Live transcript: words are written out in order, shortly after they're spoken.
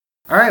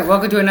All right,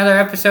 welcome to another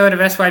episode of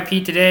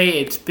SYP Today.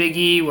 It's Big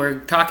E.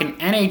 We're talking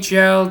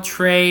NHL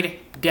Trade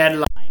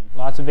Deadline.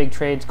 Lots of big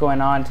trades going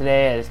on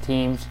today as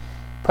teams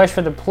push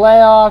for the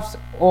playoffs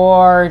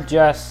or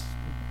just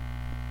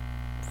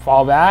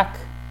fall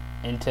back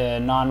into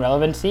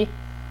non-relevancy,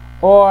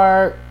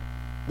 or,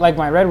 like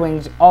my Red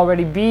Wings,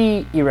 already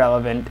be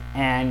irrelevant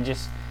and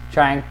just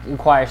try and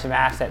acquire some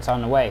assets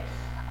on the way.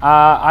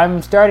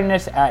 I'm starting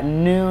this at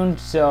noon,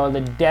 so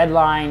the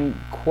deadline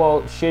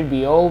quote should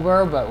be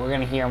over, but we're going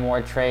to hear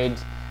more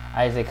trades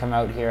as they come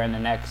out here in the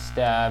next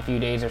few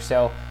days or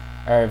so,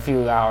 or a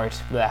few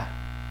hours. Blah.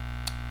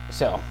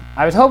 So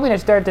I was hoping to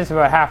start this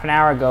about half an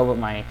hour ago, but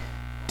my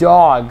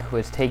dog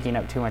was taking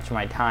up too much of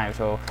my time,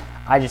 so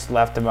I just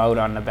left him out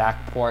on the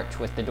back porch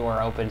with the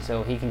door open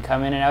so he can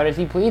come in and out as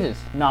he pleases.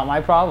 Not my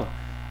problem.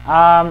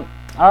 All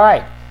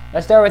right,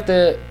 let's start with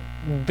the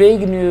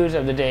big news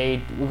of the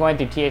day. We're going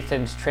through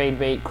TSN's trade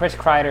bait. Chris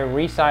Kreider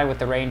re-signed with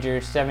the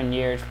Rangers, 7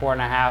 years,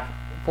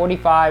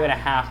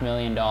 $45.5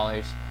 million.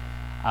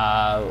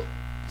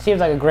 Seems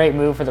like a great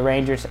move for the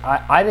Rangers.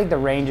 I think the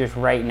Rangers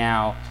right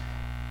now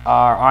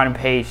are on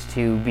pace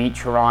to beat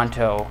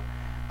Toronto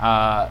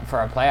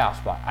for a playoff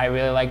spot. I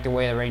really like the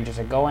way the Rangers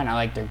are going. I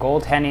like their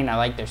goaltending. I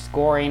like their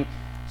scoring.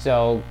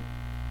 So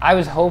I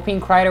was hoping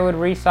Kreider would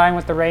re-sign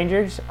with the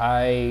Rangers.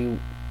 I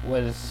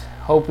was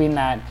hoping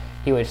that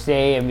he would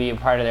stay and be a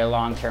part of their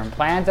long-term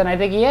plans, and I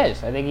think he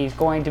is. I think he's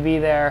going to be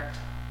there.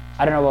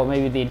 I don't know about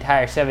maybe the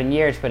entire 7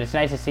 years, but it's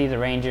nice to see the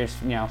Rangers,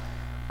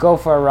 go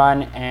for a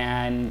run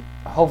and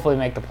hopefully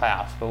make the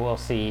playoffs. But we'll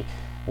see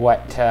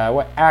what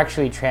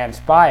actually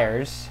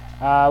transpires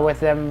with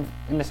them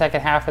in the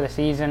second half of the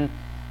season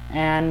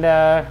and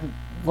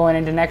going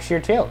into next year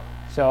too.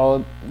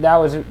 So that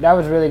was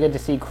really good to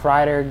see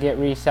Kreider get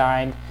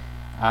re-signed.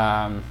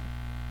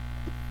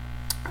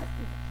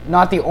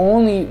 Not the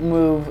only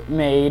move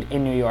made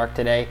in New York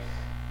today.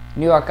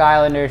 New York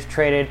Islanders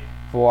traded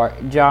for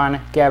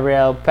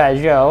Jean-Gabriel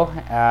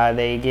Pageau.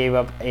 They gave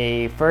up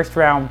a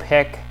first-round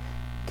pick,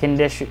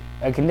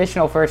 a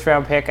conditional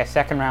first-round pick, a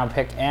second-round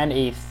pick, and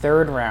a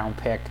third-round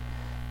pick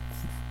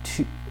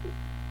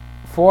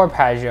for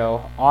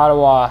Pageau.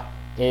 Ottawa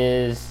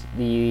is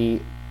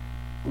the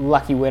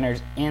lucky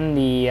winners in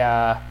the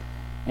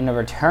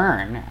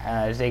return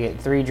as they get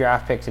 3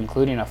 draft picks,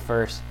 including a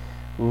first.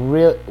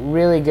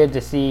 Really good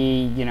to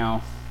see,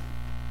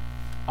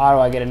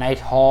 Ottawa get a nice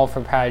haul for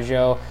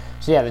Pageau.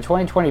 So yeah, the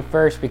 2020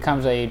 first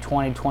becomes a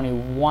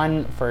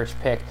 2021 first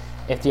pick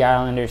if the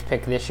Islanders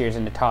pick this year's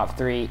in the top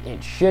 3.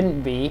 It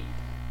shouldn't be,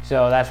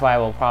 so that's why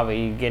we'll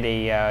probably get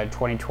a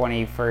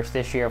 2020 first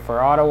this year for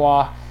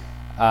Ottawa,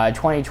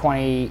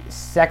 2020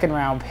 second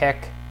round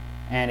pick,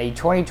 and a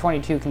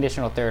 2022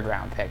 conditional third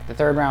round pick. The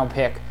third round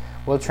pick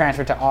will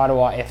transfer to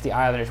Ottawa if the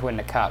Islanders win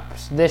the Cup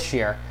this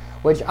year,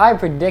 which I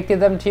predicted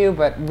them to,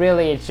 but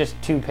really it's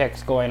just 2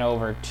 picks going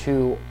over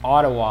to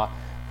Ottawa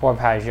for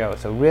Pageau.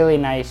 So really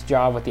nice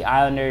job with the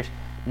Islanders.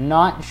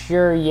 Not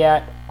sure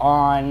yet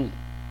on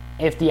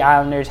if the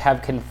Islanders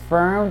have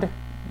confirmed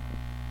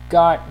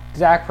got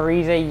Zach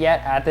Parise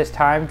yet at this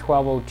time,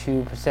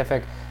 12:02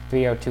 Pacific,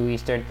 3:02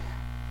 Eastern.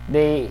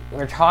 They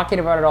were talking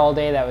about it all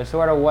day. That was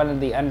sort of one of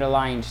the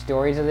underlying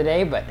stories of the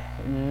day, but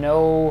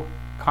no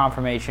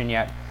confirmation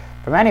yet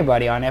from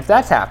anybody on if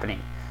that's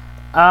happening.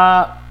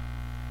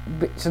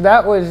 So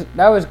that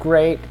was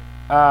great.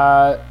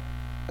 A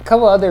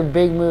couple other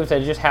big moves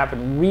that just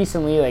happened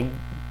recently, like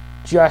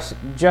just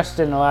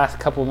in the last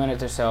couple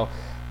minutes or so.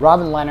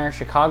 Robin Lehner,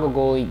 Chicago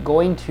goalie,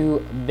 going to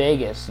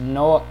Vegas.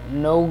 No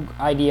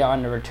idea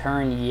on the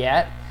return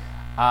yet.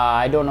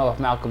 I don't know if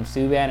Malcolm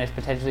Subban is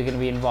potentially going to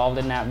be involved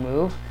in that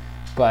move,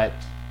 but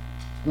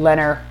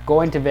Lehner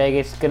going to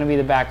Vegas, going to be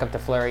the backup to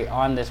Fleury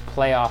on this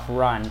playoff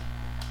run.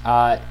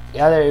 The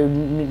other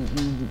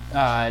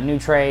new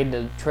trade,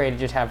 the trade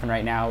just happened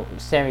right now,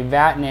 Sami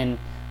Vatanen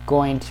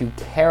going to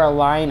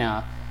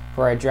Carolina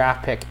for a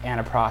draft pick and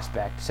a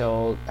prospect.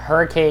 So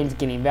Hurricanes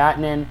getting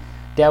Vatanen,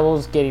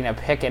 Devils getting a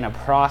pick and a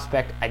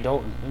prospect. It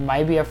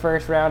might be a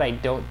first round, I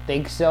don't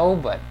think so,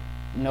 but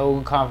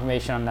no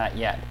confirmation on that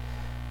yet.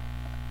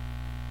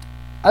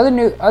 Other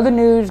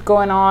news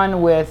going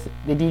on with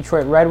the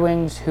Detroit Red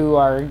Wings, who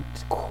are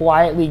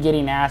quietly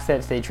getting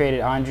assets. They traded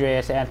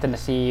Andreas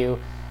Athanasiou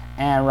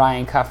and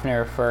Ryan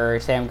Kuffner for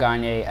Sam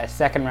Gagner, a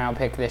second-round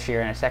pick this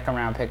year and a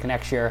second-round pick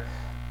next year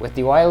with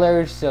the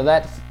Oilers. So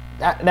that's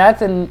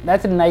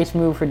a nice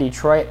move for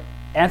Detroit.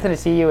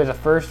 Athanasiou is a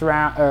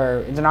first-round,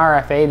 or it's an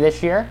RFA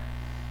this year.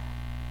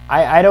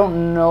 I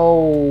don't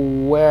know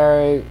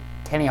where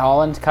Kenny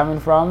Holland's coming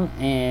from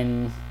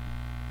in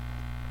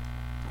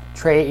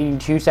trading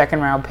 2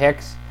 second-round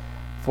picks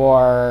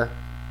for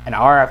an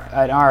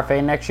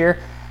RFA next year.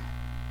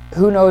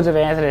 Who knows if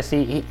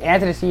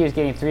Athanasiou is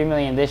getting $3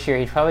 million this year?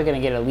 He's probably going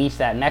to get at least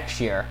that next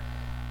year.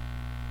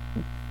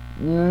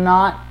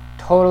 Not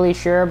totally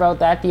sure about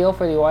that deal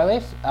for the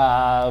Oilers.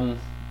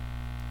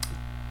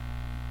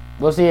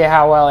 We'll see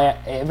how well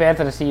if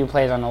Athanasiou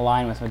plays on the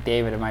line with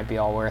McDavid. It might be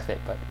all worth it,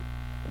 but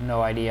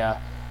no idea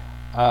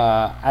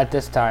at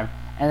this time.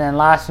 And then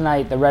last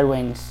night, the Red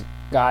Wings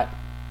got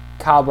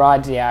Kyle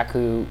Brodziak,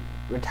 who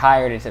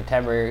retired in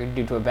September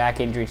due to a back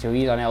injury, so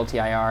he's on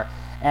LTIR.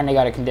 And they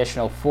got a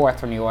conditional fourth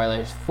from the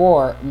Oilers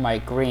for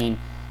Mike Green.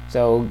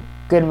 So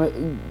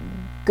good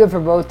for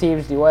both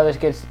teams. The Oilers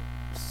get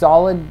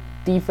solid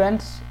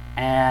defense,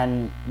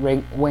 and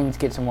Wings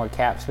get some more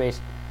cap space.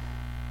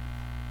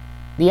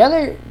 The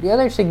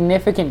other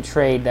significant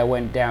trade that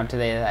went down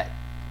today that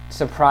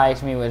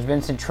surprised me was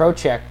Vincent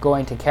Trocheck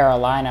going to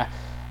Carolina.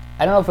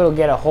 I don't know if it'll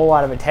get a whole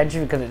lot of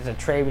attention because it's a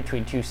trade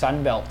between two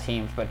Sunbelt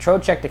teams, but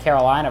Trocheck to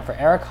Carolina for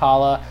Eric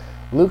Haula,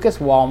 Lucas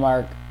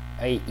Wallmark,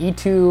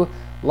 E2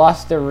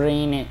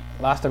 Losterainen,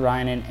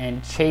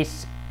 and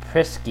Chase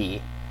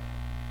Prisky.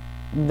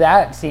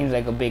 That seems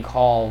like a big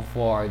haul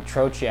for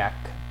Trocheck.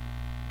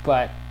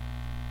 But,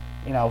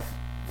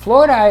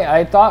 Florida,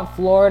 I thought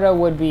Florida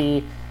would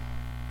be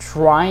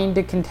trying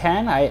to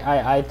contend.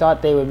 I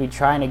thought they would be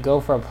trying to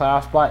go for a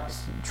playoff spot.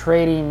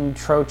 Trading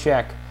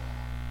Trocheck,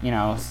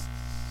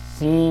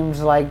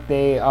 seems like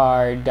they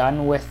are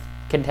done with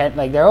content.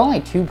 Like, they're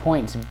only 2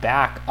 points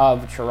back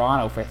of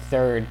Toronto for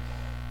third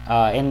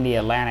in the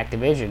Atlantic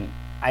Division.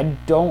 I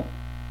don't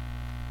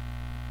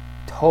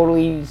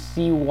totally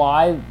see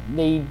why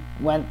they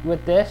went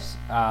with this.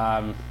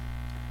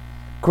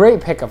 Great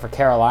pickup for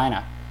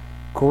Carolina.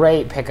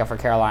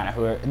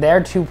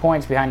 They're 2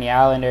 points behind the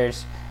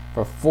Islanders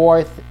for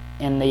fourth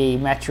in the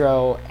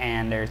Metro,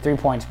 and they're 3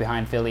 points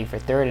behind Philly for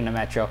third in the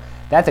Metro.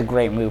 That's a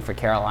great move for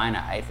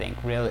Carolina, I think.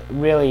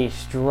 Really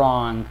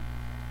strong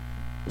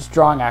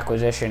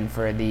acquisition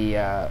for the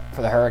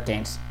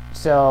Hurricanes.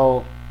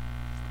 So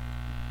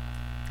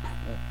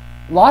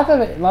lots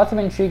of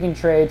intriguing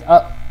trades.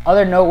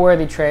 Other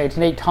noteworthy trades: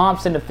 Nate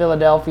Thompson to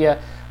Philadelphia.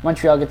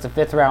 Montreal gets a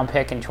 5th round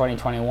pick in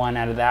 2021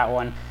 out of that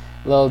one.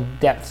 A little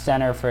depth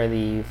center for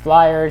the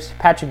Flyers.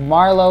 Patrick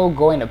Marleau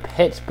going to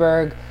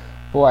Pittsburgh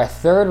for a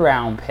 3rd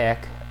round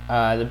pick.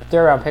 The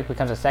 3rd round pick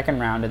becomes a 2nd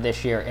rounder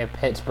this year if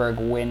Pittsburgh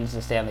wins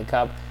the Stanley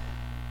Cup.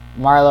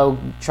 Marleau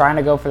trying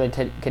to go for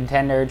the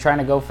contender, trying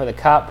to go for the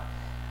Cup.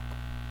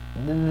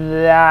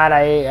 That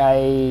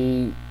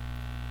I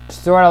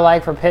sort of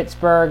like for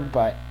Pittsburgh,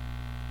 but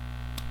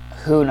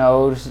who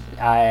knows?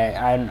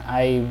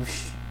 I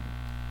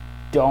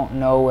don't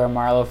know where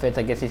Marleau fits.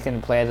 I guess he's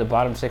going to play as a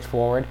bottom 6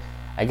 forward.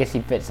 I guess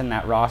he fits in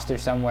that roster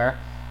somewhere.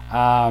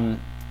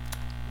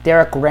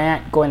 Derek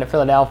Grant going to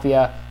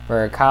Philadelphia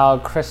for Kyle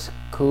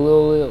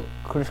Chris-Coolio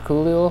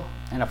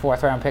and a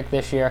 4th round pick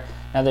this year.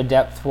 Another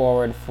depth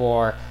forward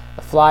for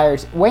the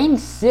Flyers. Wayne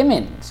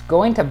Simmons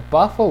going to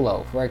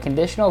Buffalo for a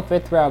conditional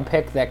 5th round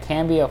pick that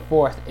can be a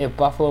 4th if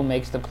Buffalo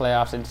makes the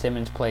playoffs and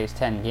Simmons plays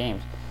 10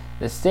 games.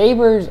 The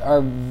Sabres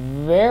are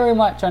very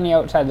much on the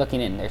outside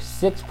looking in. They're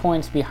 6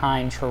 points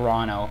behind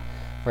Toronto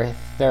for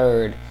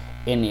 3rd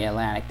in the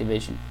Atlantic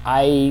Division.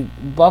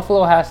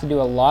 Buffalo has to do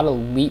a lot of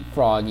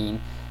leapfrogging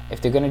if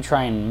they're going to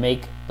try and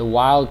make the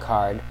wild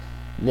card.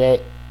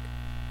 They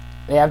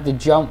have to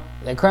jump.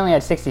 They're currently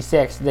at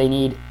 66. They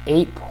need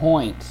 8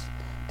 points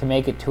to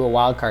make it to a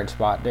wild card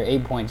spot. They're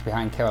 8 points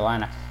behind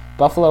Carolina.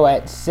 Buffalo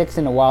at 6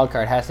 in the wild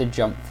card has to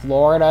jump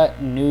Florida,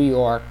 New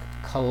York,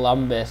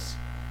 Columbus,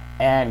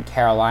 and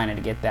Carolina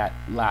to get that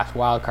last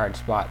wild card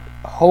spot.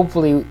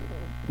 Hopefully,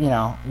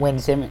 Wayne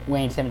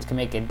Simmons can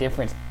make a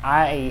difference.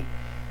 I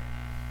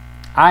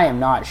am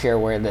not sure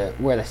where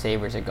the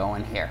Sabres are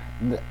going here.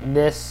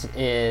 This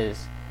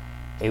is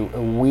a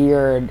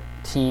weird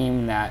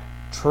team that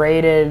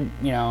traded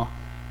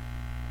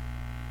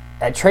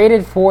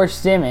for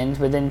Simmons,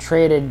 but then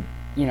traded,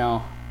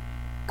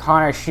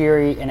 Connor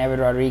Sheary and Evan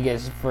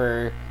Rodriguez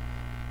for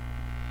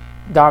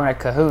Dominic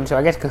Cahoon. So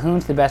I guess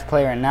Cahoon's the best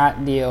player in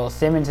that deal.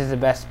 Simmons is the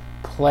best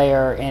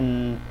player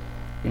in,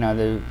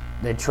 the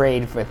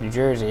trade with New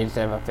Jersey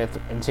instead of a 5th,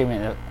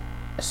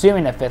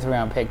 assuming the 5th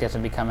round pick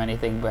doesn't become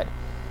anything. But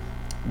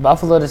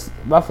Buffalo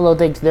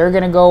thinks they're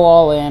going to go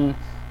all in.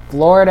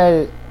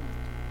 Florida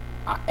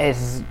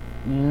is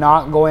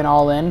not going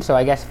all in, so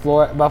I guess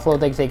Buffalo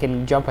thinks they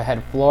can jump ahead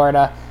of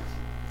Florida.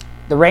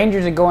 The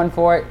Rangers are going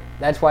for it.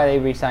 That's why they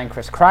re-signed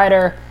Chris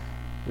Kreider.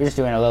 We're just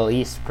doing a little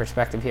East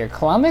perspective here.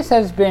 Columbus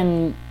has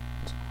been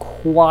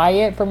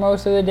quiet for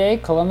most of the day.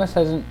 Columbus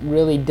hasn't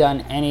really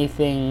done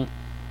anything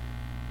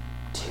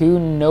too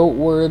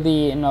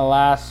noteworthy in the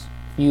last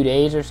few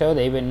days or so.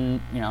 They've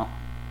been,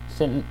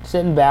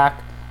 sitting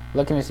back,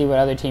 looking to see what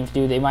other teams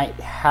do. They might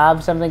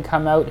have something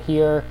come out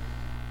here,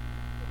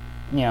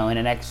 in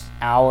the next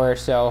hour or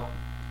so.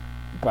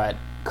 But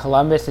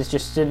Columbus is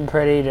just sitting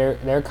pretty.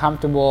 They're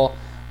comfortable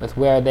with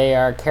where they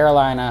are.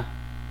 Carolina,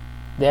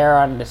 they're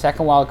on the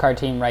 2nd wildcard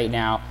team right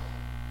now.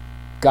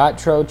 Got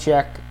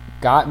Trocheck,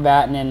 got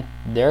Vatanen.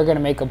 They're going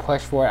to make a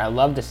push for it. I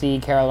love to see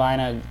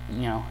Carolina,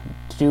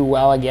 do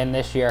well again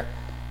this year.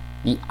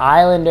 The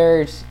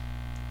Islanders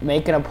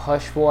making a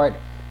push for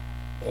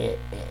it.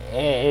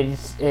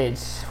 It's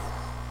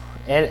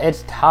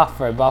tough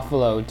for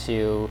Buffalo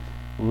to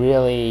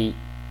really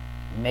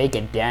make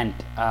a dent.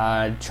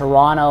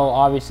 Toronto,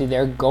 obviously,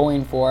 they're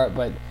going for it,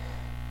 but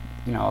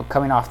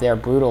coming off their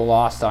brutal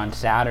loss on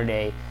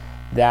Saturday,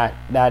 that's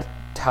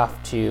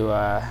tough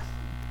to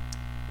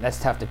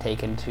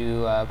take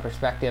into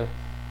perspective.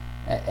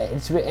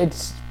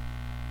 It's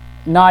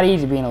not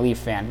easy being a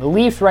Leafs fan. The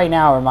Leafs right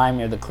now remind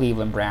me of the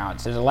Cleveland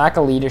Browns. There's a lack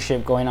of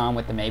leadership going on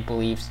with the Maple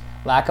Leafs,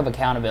 lack of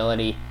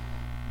accountability.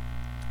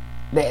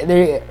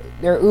 They're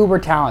uber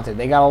talented.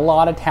 They got a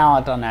lot of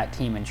talent on that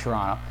team in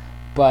Toronto,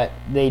 but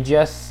they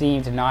just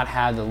seem to not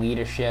have the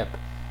leadership,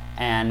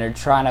 and they're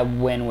trying to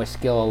win with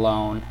skill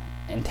alone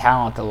and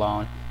talent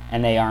alone,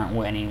 and they aren't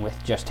winning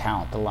with just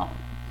talent alone.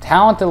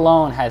 Talent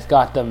alone has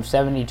got them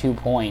 72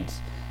 points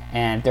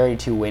and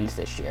 32 wins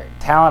this year.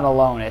 Talent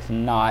alone is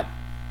not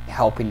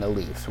helping the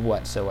Leafs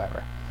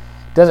whatsoever.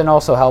 Doesn't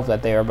also help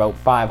that they are about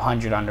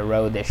 500 on the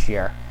road this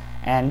year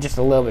and just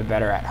a little bit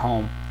better at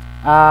home.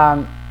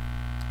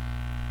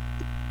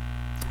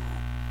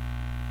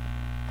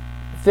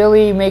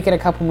 Philly making a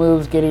couple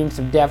moves, getting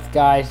some depth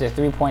guys. They're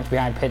 3 points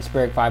behind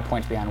Pittsburgh, 5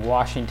 points behind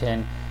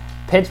Washington.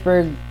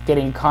 Pittsburgh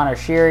getting Connor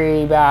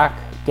Sheary back,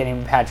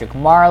 getting Patrick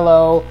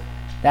Marleau.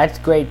 That's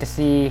great to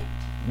see.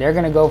 They're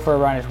going to go for a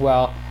run as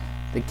well.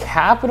 The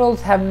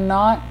Capitals have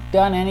not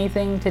done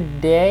anything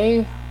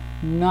today.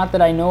 Not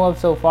that I know of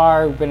so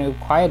far. It's been a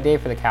quiet day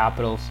for the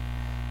Capitals.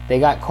 They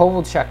got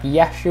Kovalchuk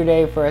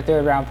yesterday for a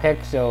third-round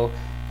pick, so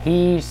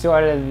he's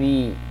sort of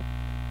the,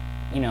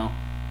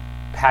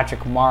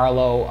 Patrick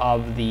Marleau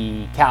of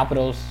the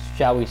Capitals,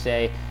 shall we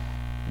say.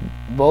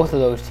 Both of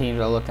those teams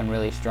are looking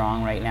really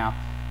strong right now.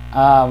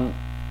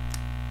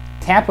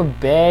 Tampa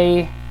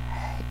Bay,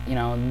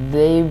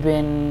 they've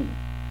been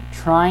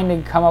trying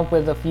to come up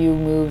with a few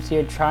moves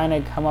here, trying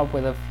to come up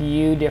with a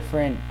few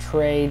different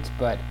trades,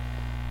 but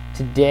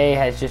today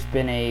has just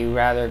been a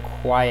rather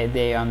quiet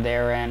day on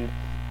their end.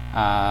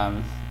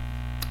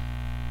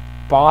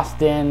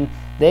 Boston,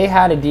 they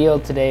had a deal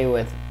today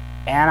with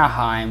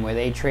Anaheim where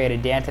they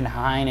traded Danton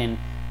Heinen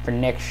for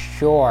Nick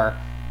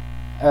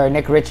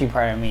Ritchie,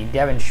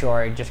 Devin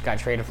Shore just got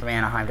traded from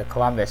Anaheim to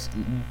Columbus.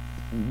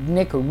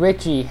 Nick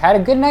Ritchie had a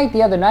good night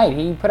the other night.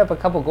 He put up a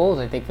couple goals,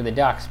 I think, for the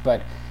Ducks,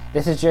 but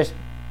this is just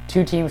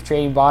two teams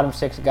trading bottom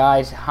six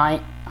guys.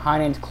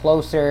 Heinen's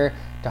closer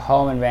to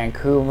home in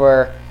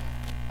Vancouver.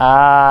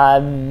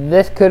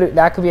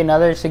 That could be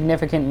another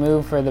significant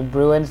move for the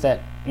Bruins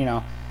that,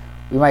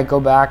 we might go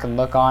back and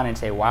look on and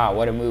say, wow,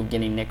 what a move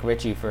getting Nick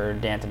Ritchie for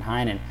Danton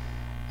Heinen.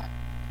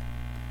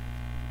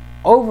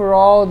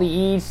 Overall, the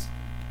East,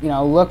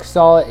 looks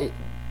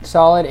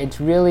solid.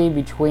 It's really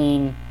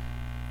between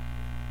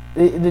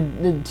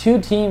the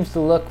two teams to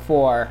look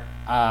for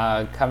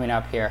coming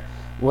up here.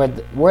 Were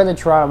the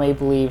Toronto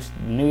Maple Leafs,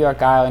 New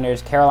York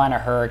Islanders, Carolina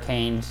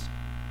Hurricanes,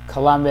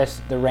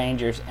 Columbus, the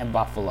Rangers, and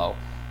Buffalo.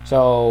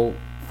 So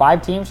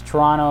 5 teams: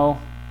 Toronto,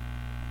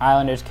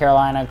 Islanders,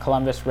 Carolina,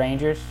 Columbus,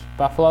 Rangers,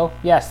 Buffalo.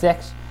 Yeah,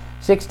 6.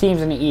 6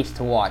 teams in the East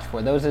to watch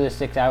for. Those are the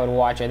 6 I would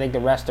watch. I think the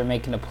rest are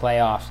making the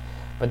playoffs,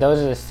 but those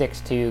are the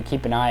 6 to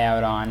keep an eye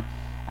out on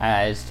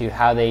as to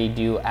how they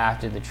do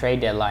after the trade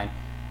deadline.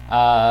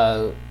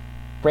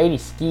 Brady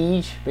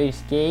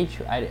Skage,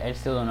 I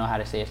still don't know how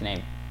to say his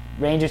name.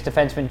 Rangers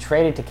defenseman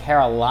traded to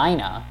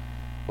Carolina,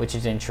 which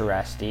is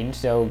interesting.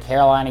 So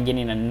Carolina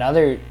getting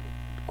another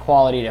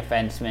quality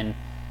defenseman.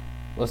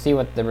 We'll see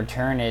what the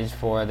return is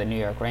for the New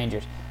York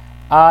Rangers.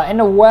 In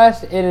the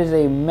West, it is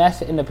a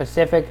mess in the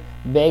Pacific.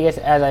 Vegas,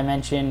 as I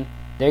mentioned,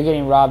 they're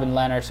getting Robin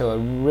Lehner, so a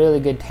really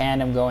good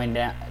tandem going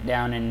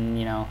down in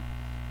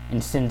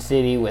in Sin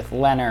City with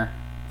Lehner,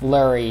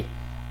 Fleury.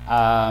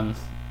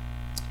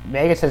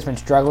 Vegas has been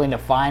struggling to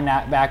find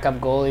that backup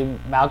goalie.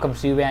 Malcolm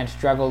Subban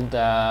struggled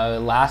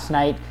last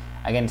night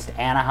against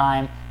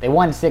Anaheim. They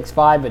won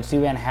 6-5, but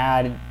Subban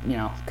had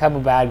a couple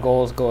bad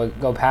goals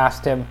go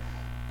past him.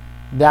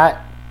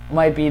 That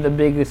might be the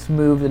biggest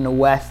move in the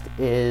West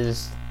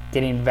is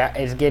getting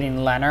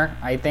Lehner.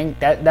 I think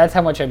that's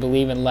how much I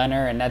believe in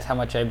Lehner, and that's how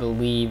much I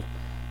believe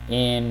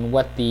in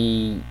what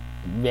the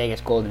Vegas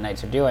Golden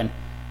Knights are doing.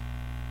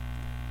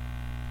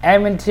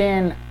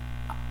 Edmonton,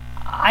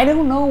 I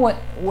don't know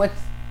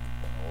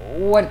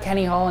what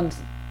Kenny Holland's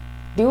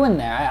doing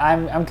there.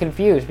 I'm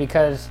confused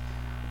because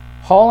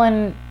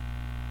Holland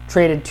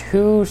traded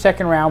 2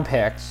 second-round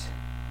picks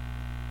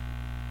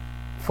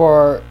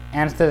for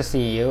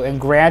Anastasiou, and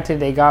granted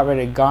they got rid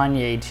of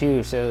Gagne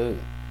too, so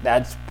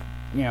that's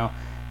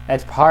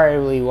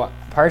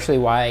partially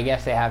why I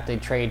guess they have to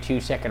trade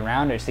 2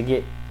 second-rounders to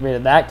get rid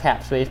of that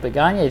cap space. But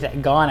Gagne's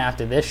gone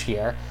after this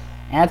year.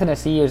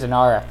 Anastasiou is an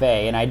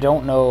RFA, and I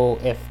don't know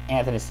if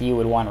Anastasiou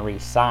would want to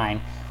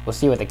re-sign. We'll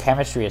see what the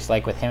chemistry is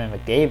like with him and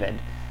McDavid.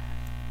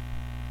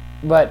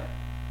 But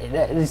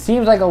it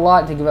seems like a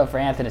lot to give up for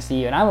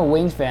Anastasiou, and I'm a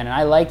Wings fan, and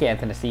I like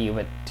Anastasiou,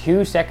 but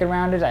 2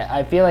 second-rounders,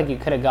 I feel like you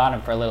could have got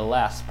him for a little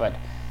less. But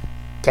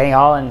Kenny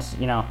Holland's,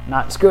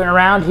 not screwing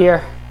around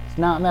here. He's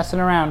not messing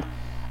around.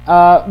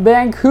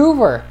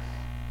 Vancouver,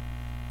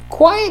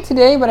 quiet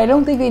today, but I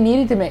didn't think they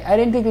needed to make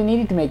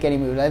any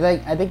moves.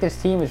 I think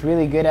this team is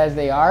really good as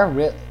they are.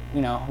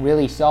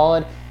 Really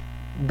solid,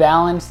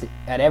 balanced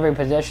at every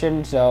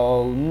position.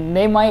 So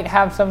they might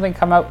have something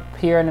come up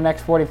here in the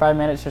next 45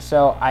 minutes or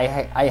so.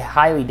 I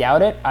highly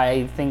doubt it.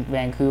 I think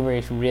Vancouver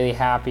is really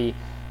happy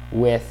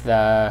with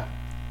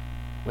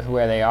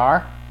where they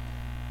are.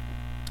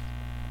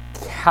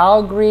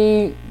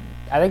 Calgary,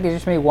 I think they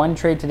just made one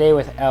trade today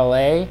with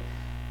LA,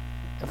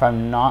 if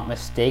I'm not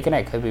mistaken.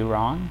 I could be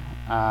wrong.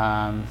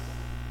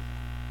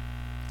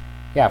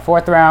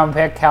 Fourth round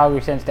pick,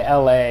 Calgary sends to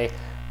LA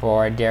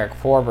for Derek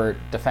Forbort,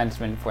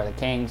 defenseman for the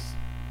Kings.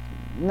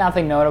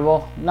 Nothing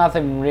notable,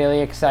 nothing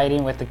really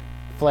exciting with the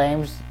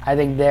Flames. I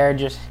think they're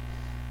just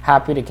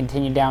happy to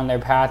continue down their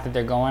path that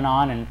they're going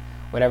on, and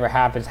whatever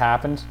happens,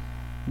 happens.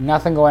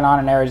 Nothing going on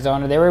in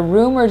Arizona. There were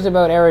rumors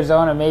about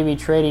Arizona maybe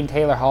trading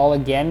Taylor Hall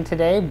again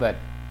today, but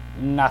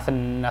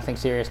nothing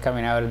serious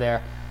coming out of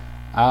there.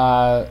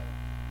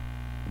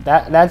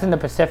 That's in the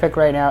Pacific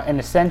right now. In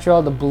the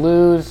Central, the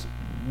Blues,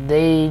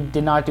 they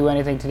did not do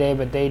anything today,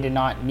 but they did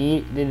not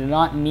need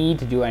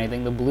to do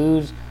anything. The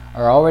Blues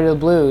are already the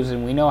Blues,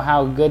 and we know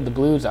how good the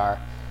Blues are.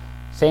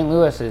 St.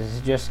 Louis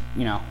is just,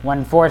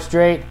 won 4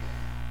 straight.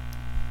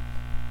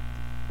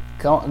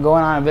 Going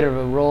on a bit of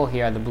a roll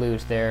here at the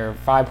Blues. They're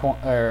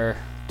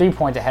 3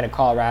 points ahead of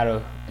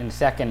Colorado in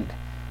second.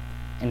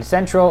 In the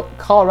Central,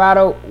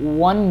 Colorado,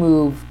 one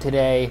move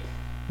today.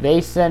 They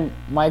sent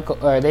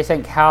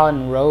Cal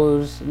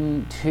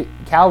Rosen to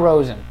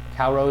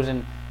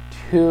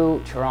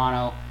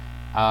Toronto.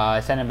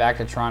 Sent him back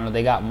to Toronto.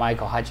 They got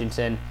Michael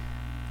Hutchinson.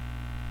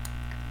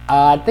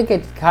 I think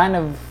it's kind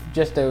of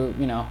just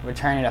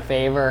returning a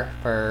favor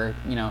for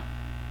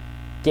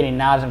getting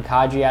Nazem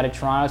Kadri out of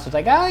Toronto. So it's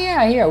like, oh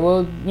yeah, here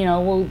we'll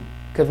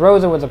because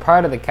Rosa was a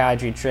part of the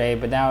Kadri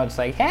trade, but now it's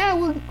like, hey,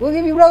 we'll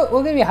give you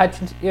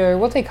Hutchinson, or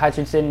we'll take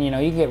Hutchinson. You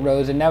can get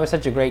Rosen. That was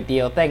such a great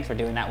deal. Thanks for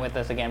doing that with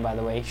us again, by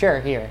the way. Sure,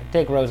 here,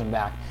 take Rosen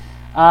back.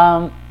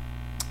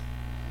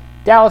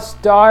 Dallas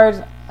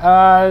Stars,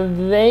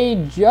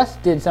 they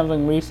just did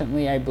something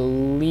recently. I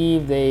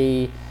believe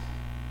they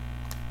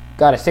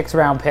got a 6th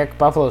round pick,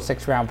 Buffalo's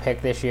 6th round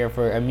pick this year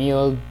for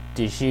Emile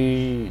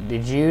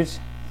Dejeus.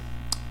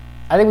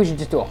 I think we should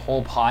just do a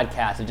whole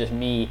podcast of just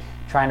me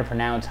trying to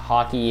pronounce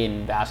hockey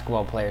and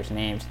basketball players'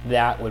 names.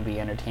 That would be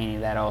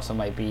entertaining. That also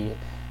might be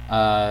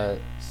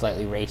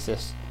slightly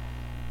racist.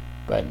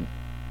 But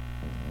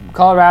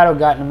Colorado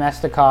got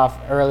Nemestikov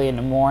early in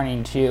the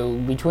morning too.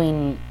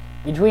 Between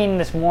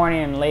this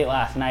morning and late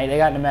last night, they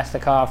got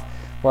Nemestikov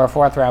for a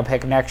 4th round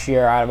pick next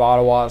year out of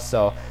Ottawa.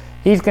 So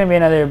he's going to be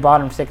another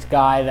bottom 6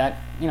 guy that,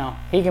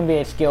 he can be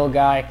a skill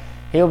guy.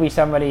 He'll be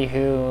somebody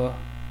who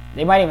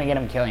they might even get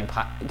him killing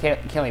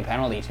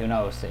penalties, who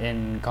knows,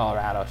 in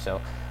Colorado. So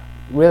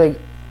really,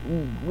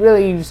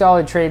 really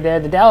solid trade there.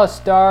 The Dallas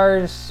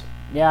Stars,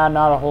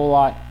 not a whole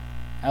lot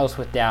else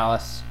with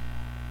Dallas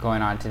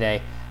going on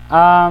today.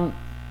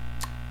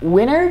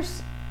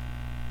 Winners,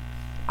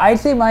 I'd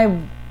say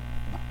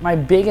my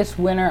biggest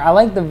winner, I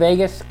like the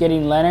Vegas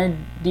getting Leonard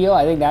deal.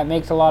 I think that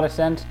makes a lot of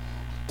sense.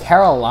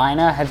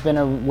 Carolina has been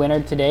a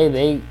winner today.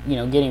 They,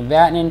 getting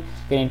Vatanen,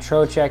 getting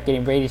Trocheck,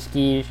 getting Brady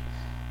Skjei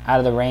out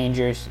of the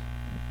Rangers.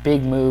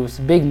 Big moves,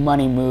 big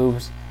money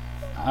moves.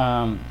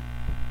 The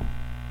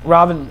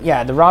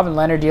Robin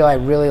Leonard deal I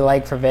really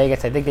like for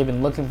Vegas. I think they've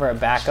been looking for a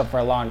backup for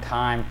a long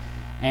time.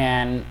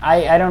 And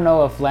I don't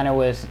know if Leonard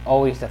was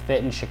always the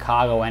fit in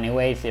Chicago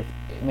anyways, if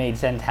it made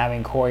sense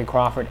having Corey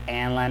Crawford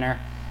and Leonard.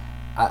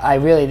 I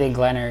really think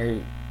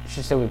Leonard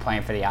should still be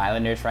playing for the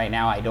Islanders right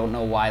now. I don't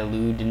know why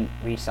Lou didn't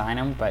re-sign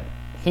him, but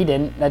he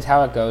didn't. That's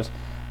how it goes.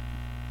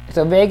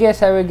 So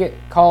Vegas, I would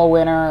call a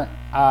winner.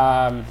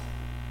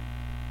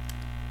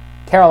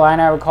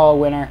 Carolina, I would call a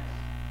winner.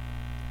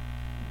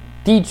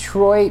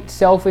 Detroit,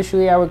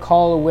 selfishly, I would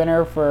call a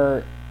winner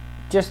for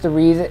just the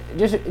reason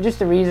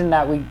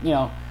that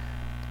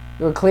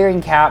we're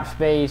clearing cap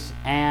space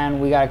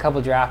and we got a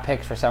couple draft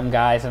picks for some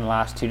guys in the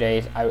last 2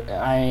 days.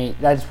 I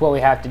that's what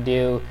we have to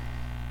do.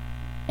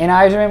 In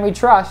Yzerman, we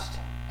trust,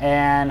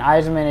 and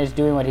Yzerman is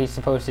doing what he's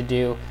supposed to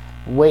do.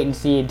 Wait and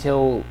see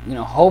until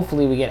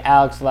hopefully we get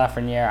Alex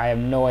Lafreniere. I have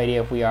no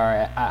idea if we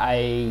are.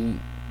 I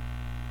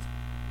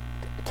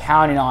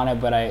counting on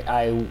it, but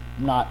I'm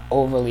not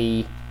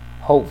overly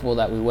hopeful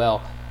that we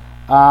will.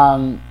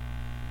 I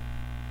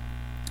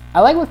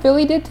like what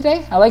Philly did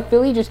today. I like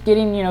Philly just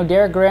getting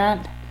Derek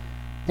Grant,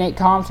 Nate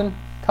Thompson,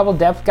 a couple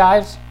depth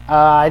guys.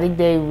 I think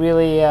they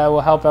really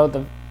will help out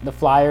the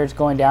Flyers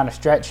going down a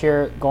stretch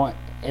here.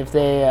 If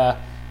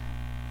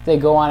they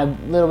go on a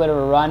little bit of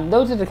a run.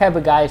 Those are the type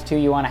of guys too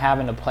you want to have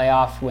in the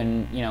playoffs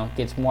when it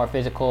gets more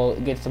physical,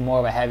 it gets to more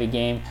of a heavy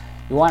game.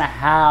 You want to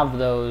have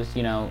those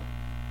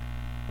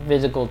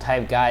physical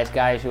type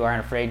guys who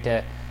aren't afraid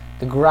to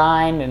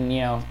grind and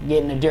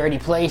get in the dirty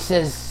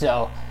places.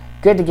 So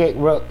good to get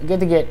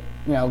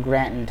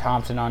Grant and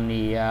Thompson on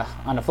the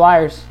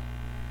Flyers.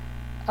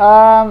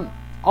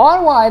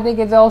 Ottawa, I think,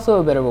 is also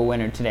a bit of a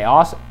winner today.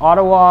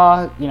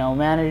 Ottawa,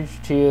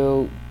 managed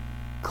to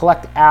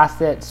collect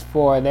assets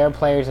for their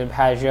players in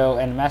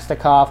Pajot and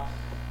Mestikov.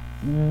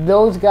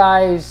 Those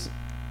guys,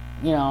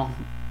 I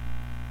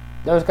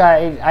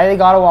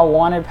think Ottawa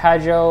wanted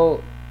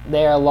Pajot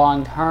there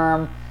long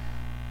term.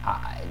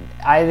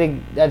 I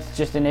think that's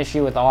just an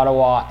issue with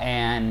Ottawa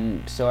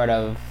and sort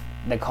of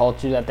the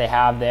culture that they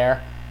have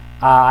there.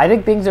 I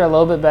think things are a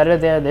little bit better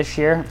there this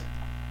year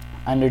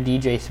under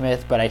DJ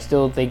Smith, but I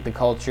still think the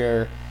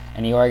culture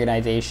and the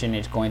organization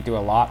is going through a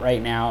lot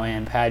right now,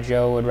 and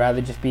Pageau would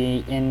rather just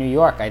be in New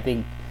York. I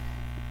think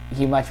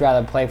he'd much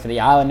rather play for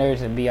the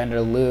Islanders and be under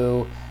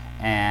Lou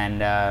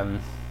and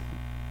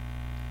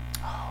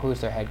who's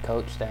their head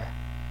coach there?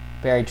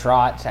 Barry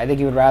Trotz. I think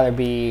he would rather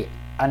be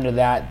under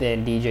that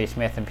than DJ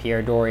Smith and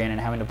Pierre Dorian and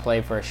having to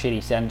play for a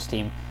shitty Sens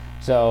team.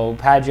 So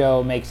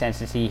Pageau makes sense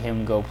to see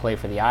him go play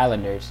for the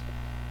Islanders.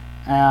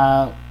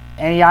 And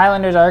the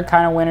Islanders are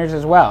kind of winners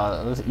as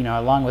well,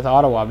 along with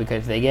Ottawa,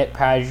 because they get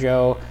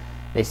Pageau,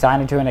 they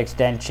sign him to an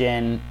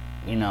extension.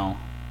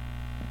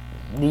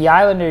 The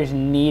Islanders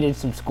needed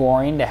some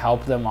scoring to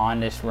help them on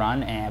this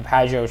run, and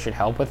Pageau should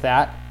help with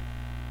that.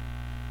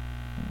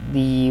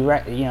 The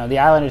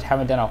Islanders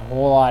haven't done a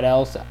whole lot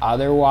else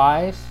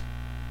otherwise,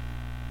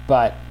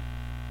 but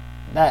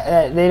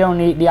they don't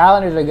need. The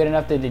Islanders are good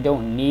enough that they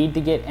don't need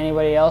to get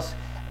anybody else.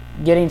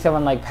 Getting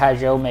someone like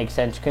Pageau makes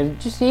sense because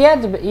just he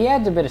adds a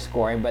bit of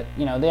scoring, but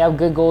they have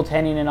good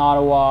goaltending in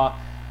Ottawa.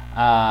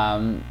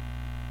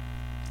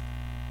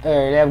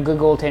 Or they have good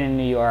goaltending in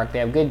New York. They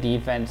have good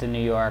defense in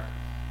New York,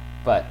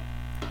 but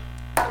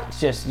it's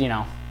just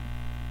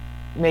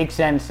makes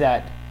sense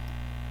to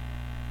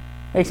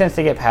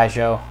get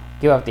Pageau,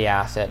 give up the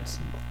assets.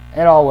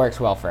 It all works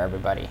well for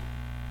everybody.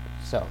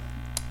 So,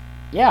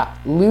 yeah,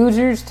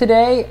 losers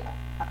today.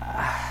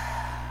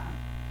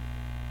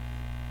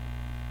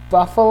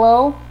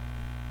 Buffalo? ?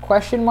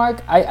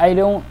 I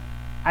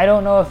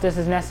don't know if this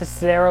is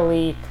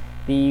necessarily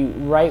the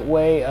right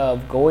way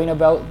of going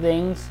about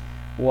things.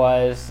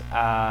 Was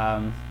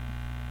having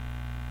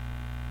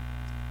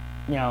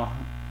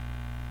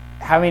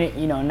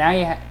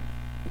now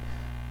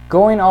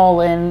going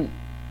all in.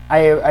 I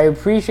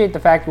appreciate the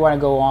fact you want to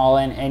go all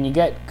in, and you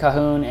get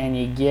Cahoon and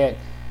you get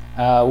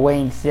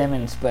Wayne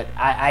Simmons, but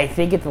I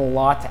think it's a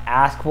lot to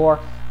ask for.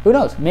 Who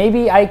knows?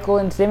 Maybe Eichel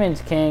and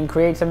Simmons can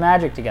create some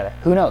magic together.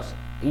 Who knows?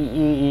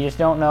 You just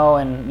don't know,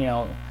 and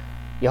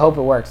you hope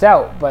it works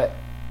out. But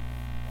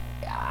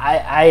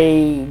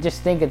I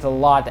just think it's a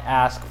lot to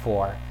ask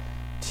for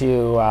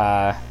to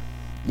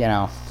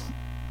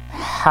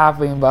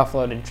having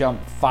Buffalo to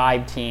jump 4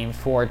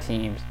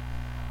 teams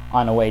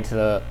on the way to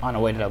the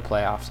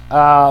playoffs.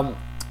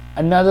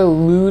 Another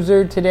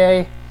loser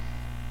today,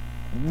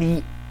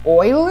 the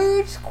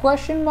Oilers ?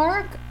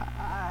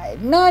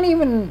 Not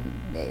even.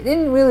 They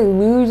didn't really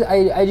lose.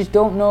 I just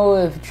don't know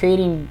if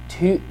trading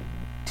two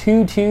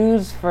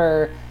twos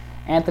for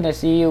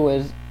Athanasiou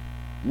was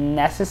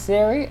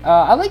necessary.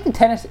 I like the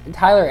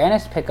Tyler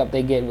Ennis pickup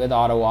they get with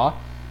Ottawa.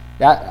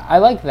 I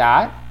like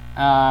that.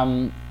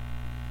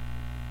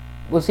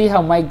 We'll see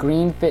how Mike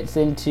Green fits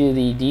into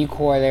the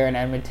decor there in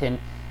Edmonton.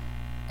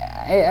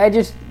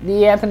 The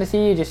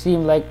Athanasiou just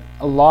seemed like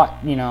a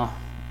lot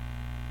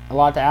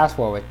to ask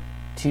for with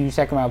 2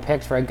 second-round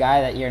picks for a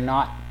guy that you're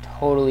not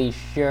totally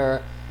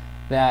sure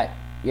that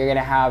you're going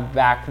to have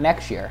back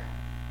next year.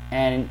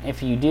 And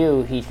if you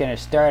do, he's going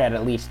to start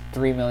at least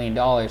 $3 million.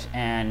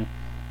 And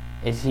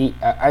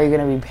are you going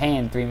to be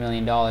paying $3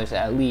 million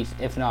at least,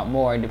 if not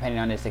more, depending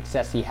on the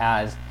success he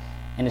has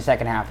in the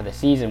second half of the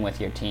season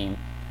with your team?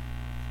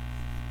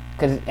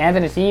 Because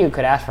Athanasiou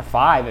could ask for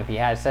 5 if he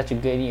has such a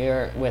good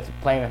year with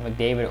playing with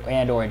McDavid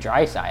and or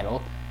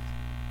Draisaitl.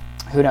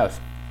 Who knows?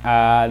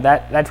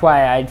 That's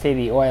why I'd say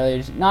the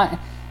Oilers. None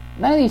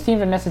of these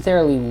teams are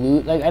necessarily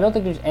I don't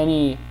think there's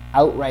any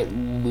outright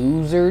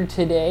loser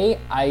today.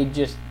 I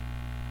just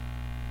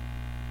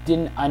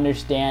didn't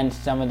understand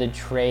some of the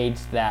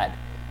trades that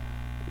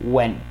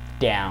went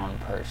down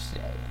per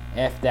se,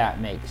 if that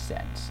makes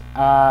sense.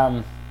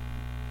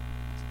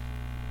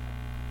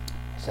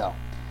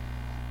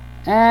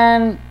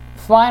 And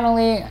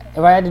finally, if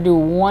I had to do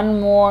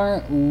one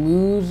more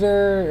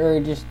loser or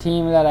just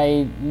team that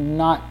I'm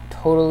not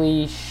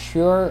totally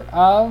sure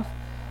of,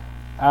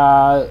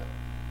 I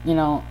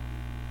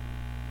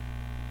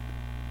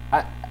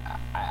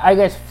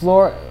guess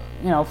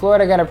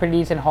Florida got a pretty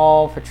decent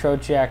haul for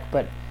Trocheck,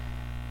 but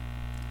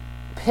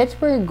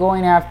Pittsburgh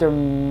going after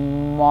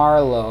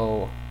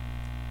Marlowe's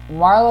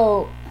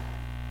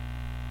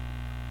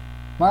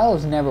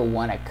never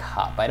won a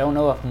cup. I don't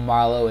know if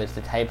Marleau is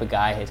the type of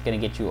guy who's going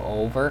to get you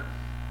over.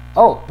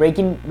 Oh,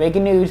 breaking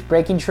news,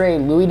 breaking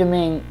trade. Louis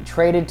Domingue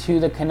traded to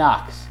the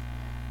Canucks.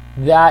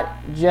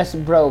 That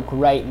just broke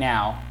right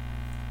now.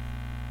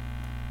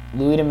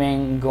 Louis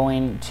Domingue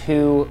going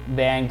to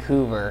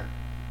Vancouver.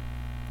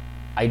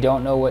 I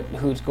don't know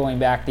who's going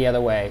back the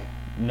other way.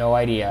 No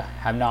idea.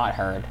 Have not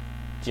heard.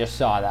 Just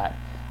saw that.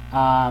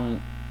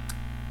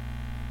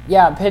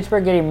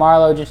 Pittsburgh getting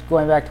Marleau, just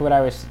going back to what I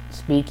was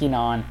speaking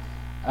on.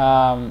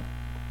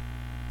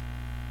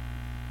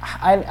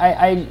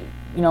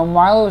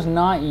 Marleau is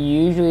not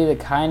usually the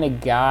kind of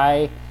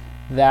guy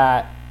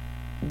that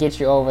gets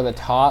you over the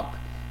top.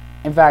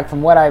 In fact,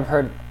 from what I've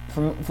heard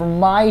from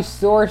my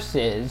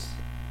sources,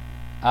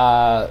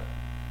 Marleau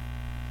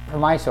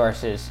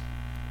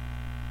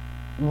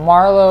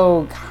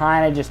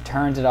kind of just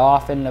turns it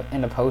off in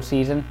the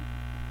postseason.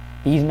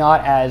 He's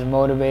not as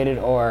motivated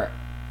or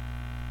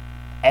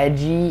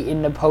edgy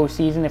in the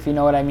postseason, if you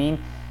know what I mean,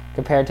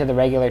 compared to the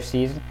regular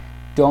season.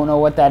 Don't know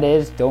what that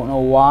is. Don't know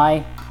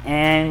why.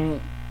 And,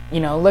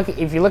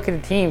 if you look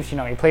at the teams,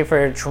 you play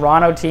for a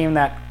Toronto team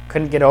that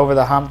couldn't get over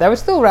the hump. That was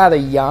still rather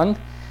young,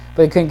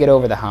 but it couldn't get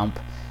over the hump.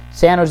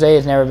 San Jose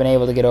has never been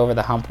able to get over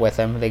the hump with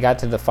him. They got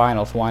to the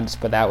finals once,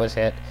 but that was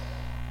it.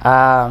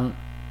 I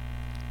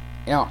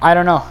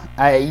don't know.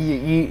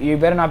 You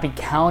better not be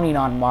counting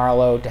on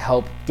Marleau to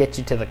help get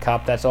you to the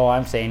cup. That's all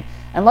I'm saying.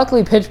 And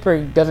luckily,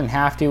 Pittsburgh doesn't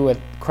have to with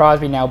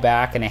Crosby now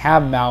back, and they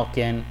have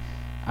Malkin.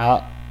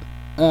 Matt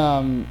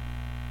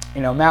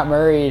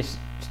Murray is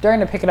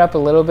starting to pick it up a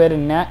little bit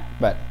in net,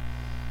 but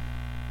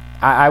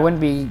I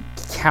wouldn't be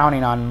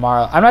counting on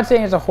Marleau. I'm not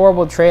saying it's a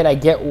horrible trade. I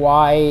get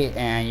why,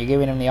 and you're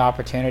giving him the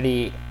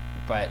opportunity,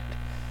 but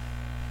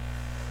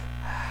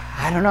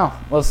I don't know.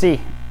 We'll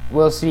see.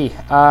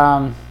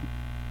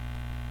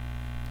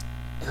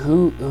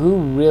 Who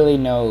really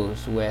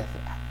knows with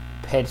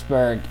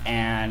Pittsburgh,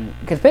 and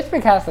because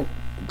Pittsburgh has to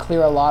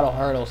clear a lot of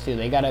hurdles too.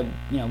 They got to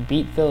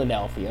beat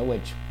Philadelphia,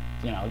 which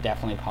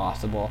definitely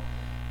possible,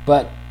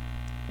 but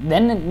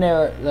then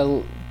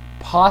they're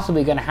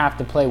possibly going to have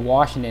to play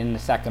Washington in the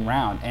second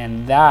round,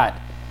 and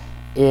that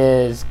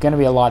is going to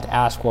be a lot to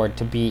ask for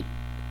to beat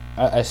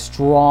a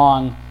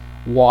strong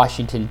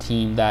Washington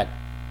team that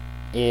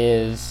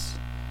is,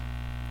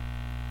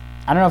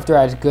 I don't know if they're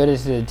as good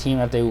as the team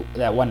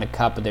that won the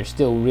Cup, but they're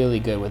still really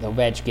good with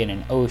Ovechkin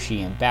and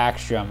Oshie and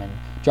Backstrom, and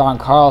John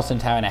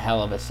Carlson's having a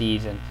hell of a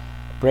season.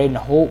 Braden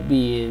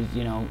Holtby is,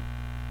 he's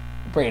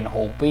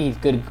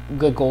good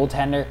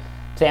goaltender.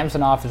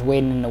 Samsonov is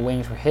waiting in the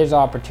wings for his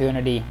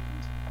opportunity.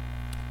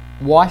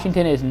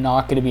 Washington is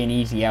not going to be an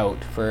easy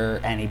out for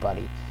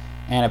anybody.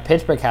 And if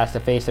Pittsburgh has to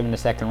face them in the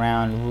second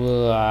round,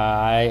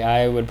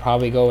 I would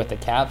probably go with the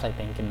Caps, I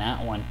think, in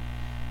that one.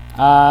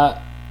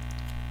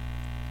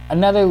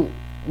 Another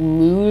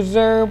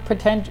loser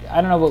potential. I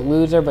don't know about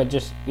loser, but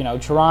just,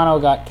 Toronto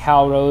got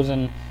Cal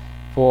Rosen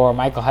for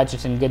Michael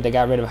Hutchinson. Good they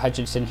got rid of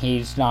Hutchinson.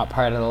 He's not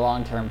part of the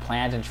long-term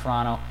plans in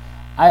Toronto.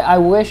 I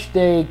wish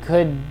they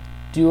could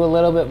do a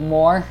little bit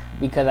more,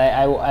 because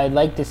I'd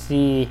like to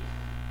see.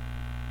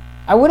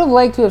 I would have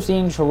liked to have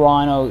seen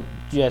Toronto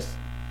just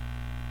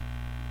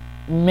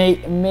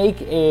make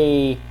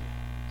a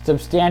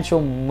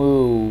substantial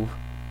move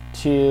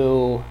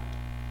to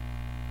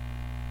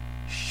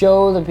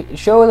show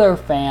their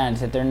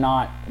fans that they're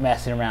not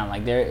messing around.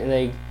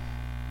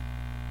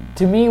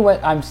 To me,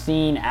 what I'm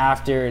seeing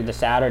after the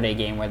Saturday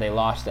game where they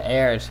lost the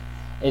Airs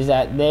is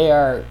that they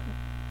are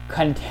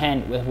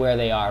content with where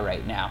they are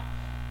right now.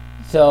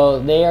 So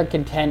they are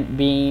content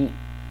being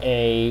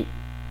a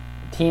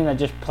team that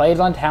just plays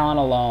on talent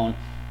alone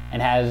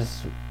and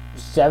has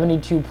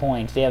 72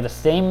 points. They have the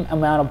same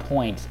amount of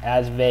points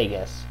as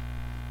Vegas,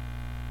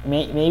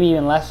 maybe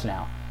even less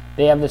now.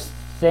 They have the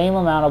same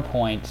amount of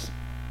points.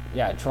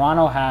 Yeah,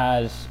 Toronto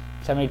has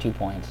 72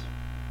 points.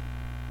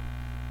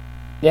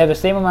 They have the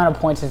same amount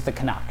of points as the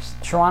Canucks.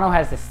 Toronto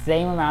has the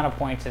same amount of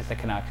points as the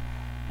Canucks.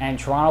 And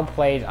Toronto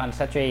plays on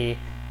such a,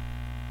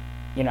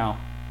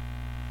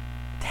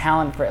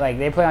 talent for,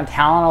 they play on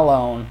talent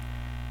alone.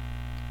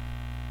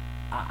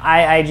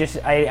 I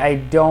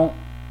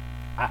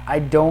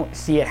don't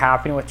see it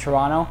happening with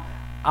Toronto.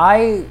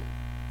 I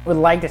would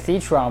like to see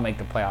Toronto make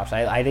the playoffs.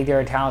 I think they're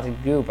a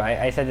talented group.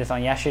 I said this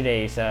on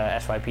yesterday's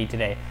SYP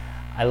Today.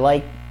 I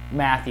like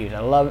Matthews. I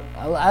love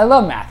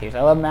Matthews.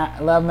 I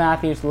love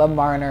Matthews. Love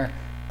Marner,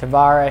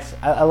 Tavares.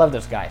 I love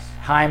those guys.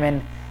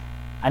 Hyman.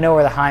 I know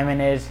where the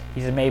Hyman is.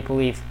 He's a Maple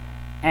Leaf,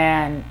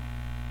 and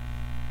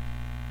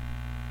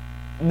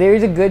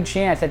there's a good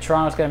chance that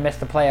Toronto's going to miss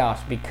the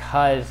playoffs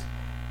because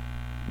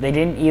they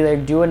didn't either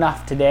do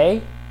enough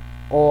today,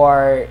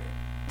 or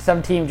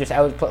some team just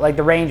outplay, like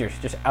the Rangers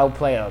just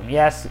outplay them.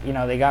 Yes,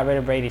 they got rid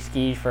of Brady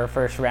Skee for a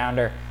first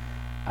rounder.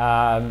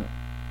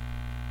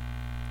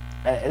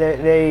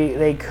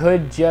 They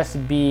could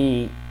just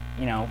be,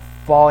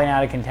 falling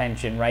out of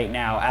contention right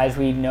now as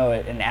we know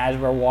it and as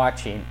we're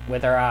watching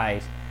with our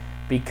eyes,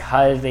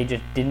 because they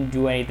just didn't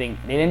do anything.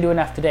 They didn't do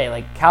enough today.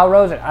 Like Cal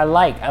Rosen, I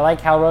like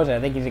Cal Rosen. I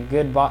think he's a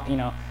good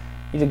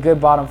he's a good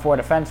bottom four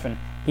defenseman.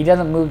 He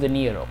doesn't move the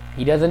needle.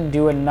 He doesn't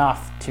do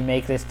enough to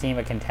make this team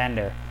a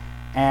contender.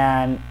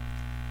 And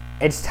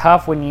it's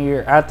tough when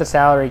you're at the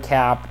salary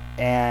cap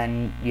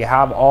and you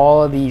have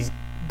all of these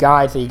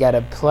guys that you got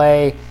to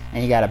play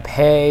and you got to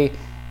pay.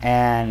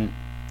 And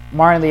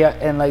Marner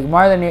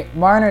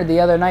the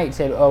other night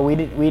said, "Oh, we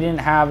didn't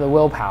have the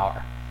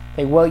willpower."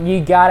 Like, well,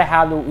 you got to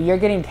have you're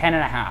getting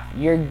 10.5.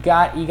 You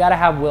got to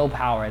have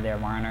willpower there,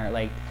 Marner.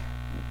 Like,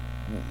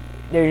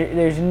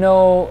 there's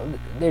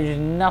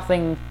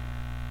nothing.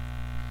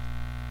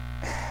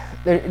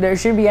 There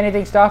shouldn't be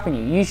anything stopping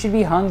you. You should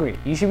be hungry.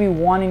 You should be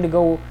wanting to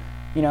go,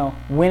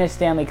 win a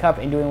Stanley Cup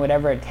and doing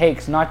whatever it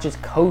takes, not just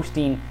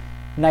coasting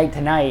night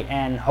to night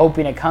and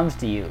hoping it comes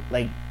to you.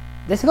 Like,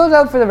 this goes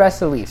out for the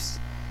rest of the Leafs.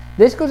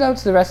 This goes out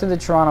to the rest of the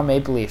Toronto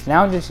Maple Leafs.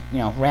 Now I'm just,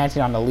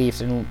 ranting on the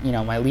Leafs, and,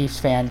 my Leafs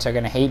fans are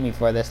going to hate me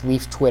for this.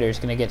 Leafs Twitter is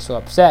going to get so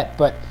upset,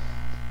 but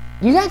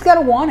you guys got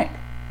to want it.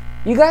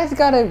 You guys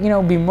got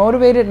to, be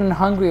motivated and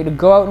hungry to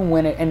go out and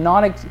win it, and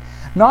not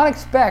not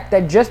expect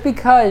that just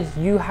because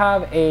you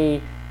have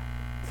a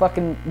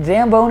fucking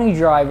Zamboni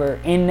driver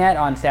in net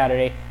on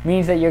Saturday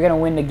means that you're going to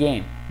win the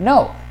game.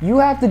 No, you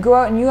have to go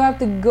out and you have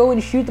to go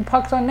and shoot the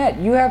pucks on net.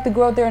 You have to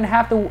go out there and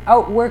have to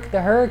outwork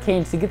the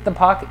Hurricanes to get the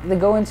puck to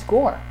go and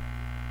score.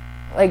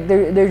 Like,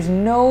 there's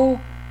no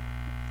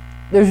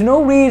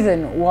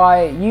reason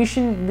why you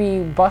shouldn't be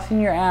busting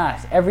your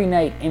ass every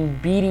night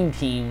and beating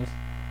teams,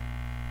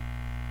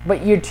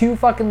 but you're too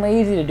fucking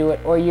lazy to do it,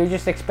 or you're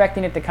just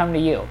expecting it to come to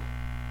you.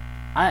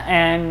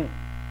 I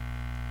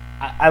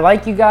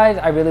like you guys.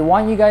 I really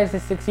want you guys to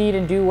succeed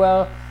and do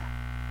well.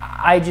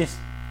 I just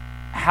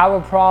have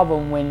a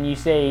problem when you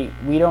say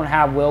we don't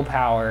have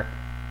willpower.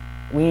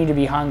 We need to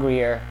be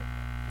hungrier.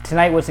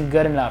 Tonight wasn't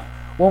good enough.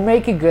 Well,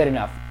 make it good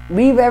enough.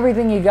 Leave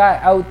everything you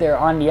got out there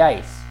on the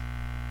ice.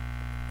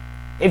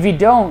 If you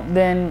don't,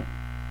 then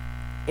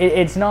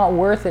it's not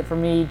worth it for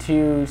me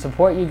to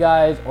support you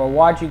guys or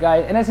watch you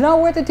guys. And it's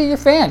not worth it to your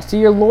fans, to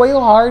your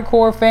loyal,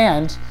 hardcore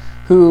fans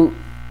who,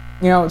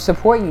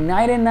 support you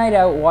night in, night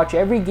out, watch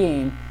every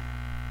game,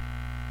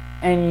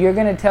 and you're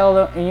gonna tell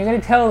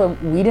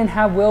them we didn't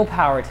have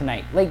willpower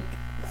tonight. Like,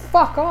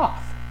 fuck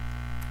off.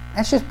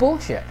 That's just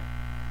bullshit.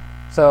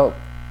 So,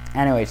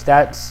 anyways,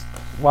 that's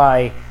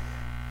why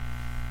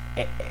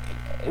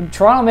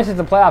Toronto misses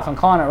the playoffs. I'm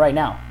calling it right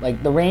now.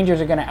 Like, the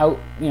Rangers are gonna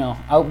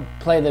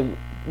outplay the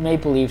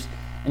Maple Leafs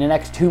in the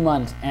next 2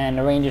 months, and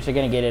the Rangers are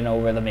gonna get in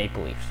over the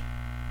Maple Leafs.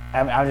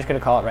 I'm just gonna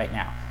call it right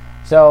now.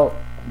 So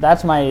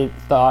that's my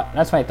thought.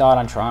 That's my thought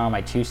on Toronto.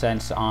 My 2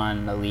 cents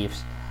on the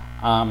Leafs.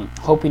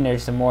 Hoping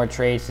there's some more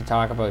trades to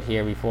talk about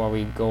here before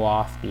we go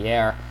off the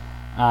air.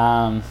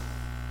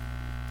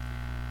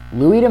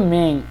 Louis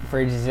Domingue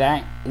for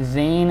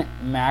Zane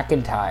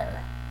McIntyre.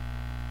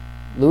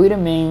 Louis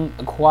Domingue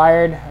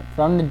acquired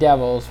from the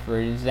Devils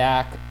for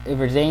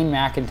Zane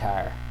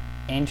McIntyre.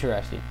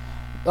 Interesting.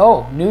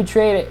 Oh, new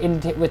trade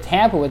with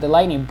Tampa with the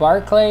Lightning.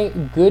 Barclay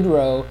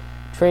Goodrow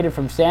traded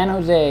from San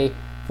Jose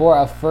for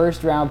a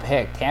first-round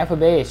pick. Tampa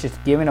Bay is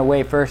just giving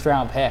away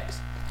first-round picks.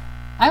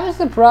 I was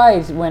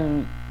surprised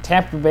when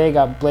Tampa Bay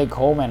got Blake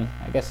Coleman,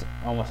 I guess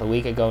almost a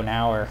week ago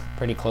now, or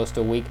pretty close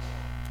to a week.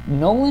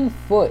 Nolan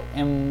Foote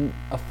and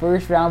a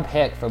first-round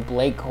pick for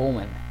Blake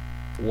Coleman.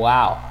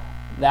 Wow.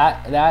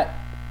 That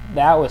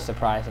was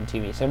surprising to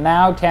me. So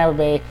now Tampa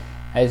Bay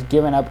has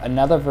given up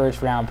another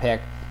first-round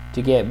pick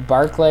to get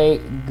Barclay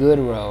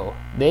Goodrow.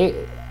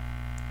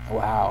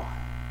 Wow.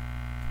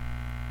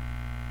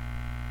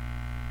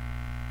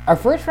 Are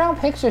first-round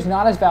picks just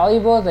not as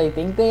valuable as I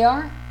think they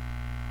are?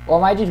 Or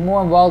am I just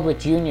more involved with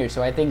juniors,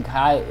 so I think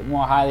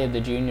more highly of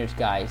the juniors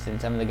guys than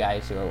some of the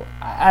guys who are...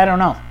 I don't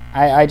know.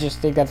 I just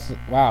think that's...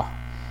 Wow.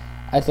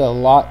 That's a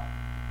lot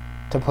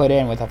to put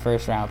in with a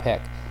first-round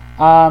pick.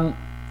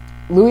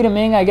 Louis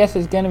Domingue, I guess,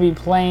 is going to be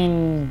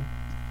playing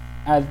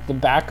as the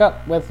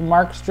backup with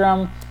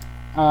Markstrom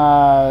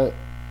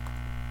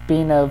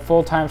being a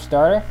full-time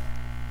starter.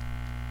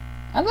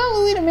 I thought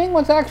Louis Domingue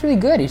was actually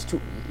good.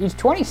 He's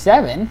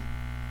 27.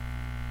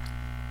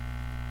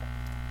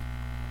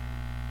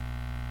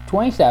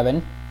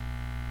 27.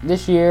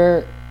 This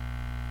year,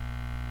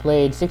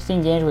 played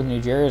 16 games with New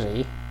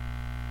Jersey.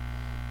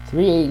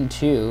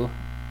 3-8-2.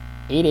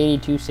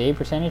 882 save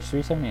percentage.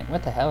 378.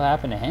 What the hell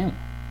happened to him?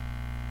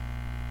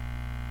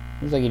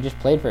 Seems like he just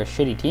played for a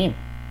shitty team.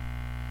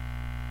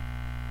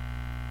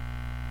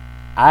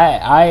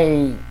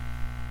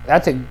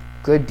 That's a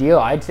good deal.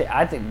 I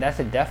think that's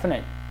a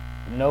definite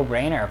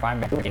no-brainer if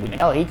I'm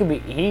hell, he could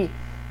be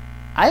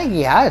I think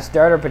he has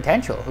starter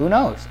potential. Who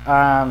knows?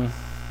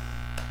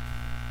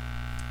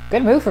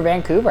 Good move for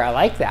Vancouver. I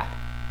like that.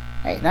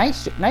 Hey,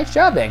 nice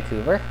job,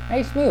 Vancouver.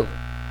 Nice move.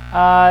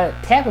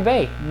 Tampa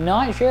Bay,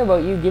 not sure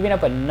about you giving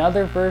up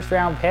another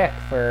first-round pick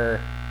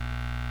for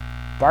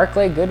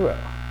Barclay Goodrow.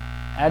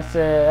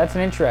 That's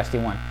an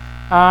interesting one.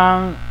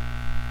 Yeah,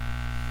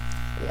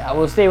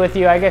 we'll stay with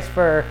you, I guess,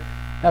 for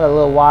another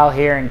little while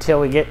here until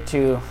we get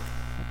to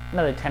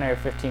another 10 or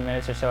 15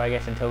 minutes or so, I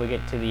guess, until we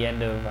get to the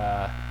end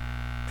of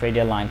trade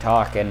deadline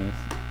talk and,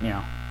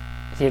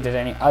 see if there's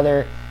any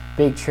other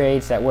big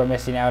trades that we're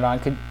missing out on.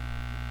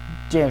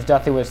 James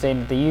Duthie was saying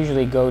that they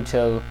usually go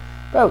till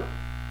about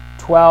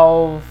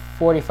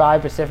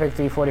 12:45 Pacific,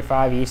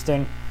 3:45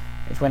 Eastern.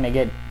 It's when they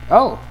get...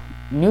 Oh,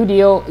 new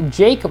deal.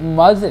 Jake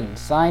Muzzin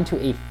signed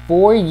to a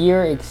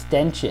 4-year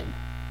extension.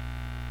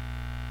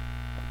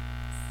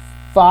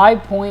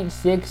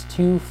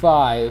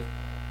 5.625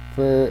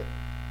 for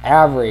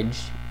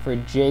average for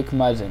Jake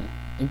Muzzin.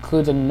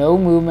 Includes a no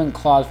movement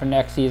clause for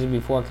next season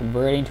before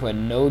converting to a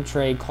no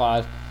trade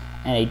clause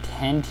and a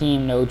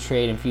 10-team no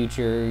trade in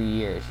future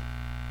years.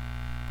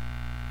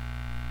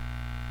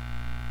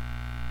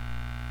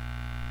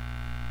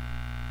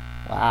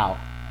 Wow.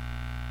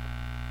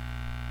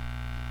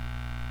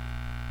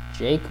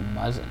 Jake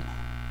Muzzin.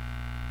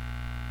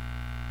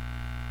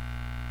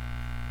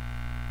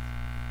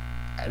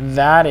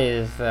 That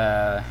is,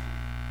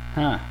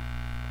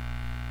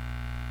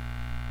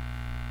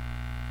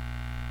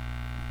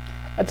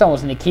 That's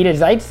almost Nikita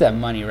Zaitsev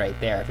money right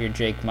there if you're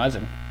Jake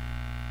Muzzin.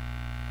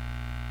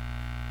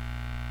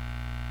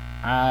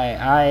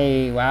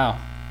 Wow.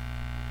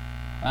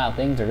 Wow,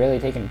 things are really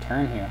taking a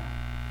turn here.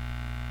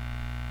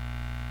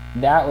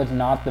 That was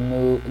not the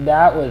move.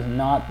 That was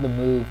not the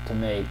move to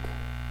make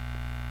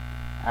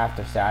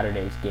after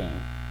Saturday's game.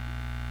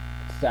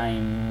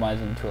 Signing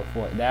Muzzin to a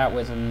 4. That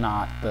was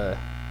not the.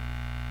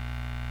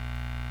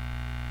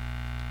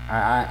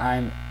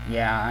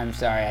 I'm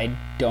sorry. I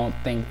don't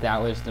think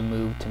that was the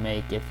move to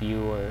make if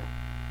you were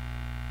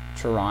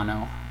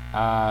Toronto.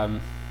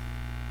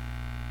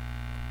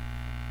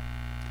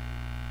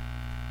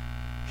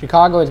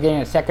 Chicago is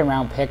getting a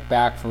second-round pick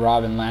back for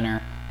Robin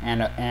Lehner,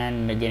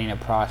 and they're getting a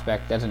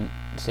prospect. Doesn't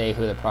say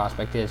who the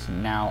prospect is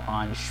now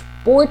on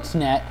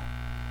Sportsnet.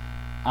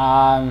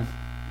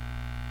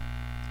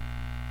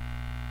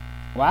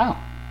 Wow.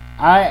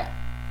 I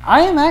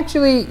am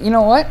actually, you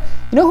know what?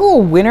 You know who a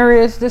winner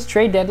is this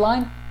trade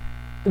deadline?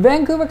 The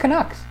Vancouver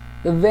Canucks.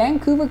 The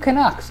Vancouver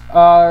Canucks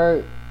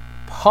are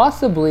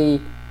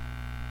possibly...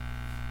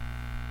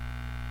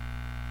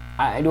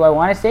 do I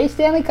want to say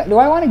Stanley Cup? Do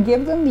I want to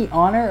give them the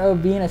honor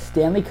of being a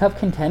Stanley Cup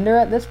contender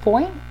at this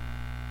point?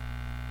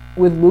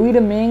 With Louis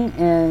Domingue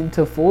and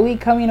Toffoli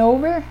coming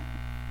over?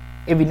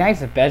 It'd be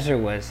nice if Besser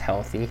was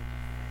healthy.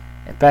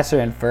 If Besser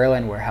and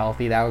Ferland were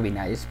healthy, that would be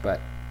nice. But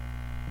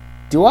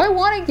do I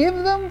want to give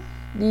them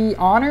the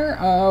honor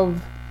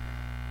of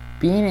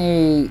being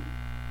a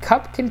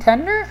Cup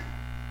contender?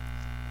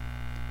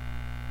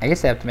 I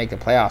guess they have to make the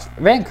playoffs.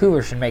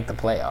 Vancouver should make the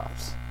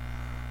playoffs.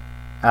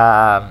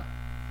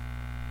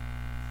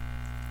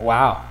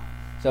 Wow.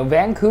 So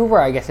Vancouver,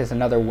 I guess, is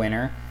another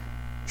winner.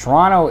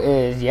 Toronto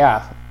is,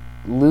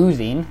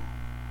 losing.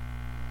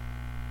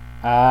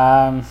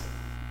 Wow.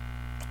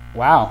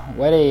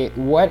 What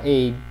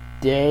a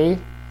day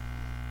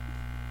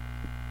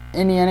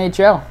in the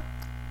NHL.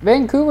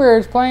 Vancouver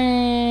is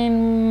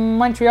playing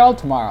Montreal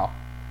tomorrow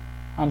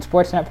on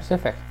Sportsnet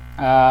Pacific.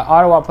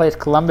 Ottawa plays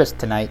Columbus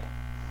tonight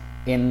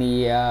in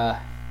the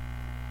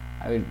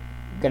I'm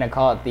gonna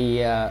call it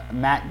the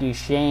Matt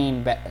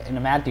Duchene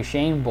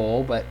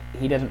Bowl, but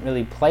he doesn't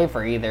really play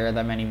for either of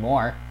them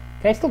anymore.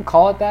 Can I still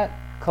call it that?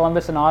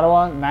 Columbus and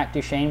Ottawa, Matt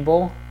Duchene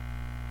Bowl.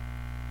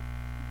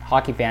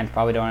 Hockey fans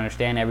probably don't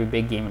understand. Every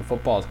big game in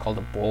football is called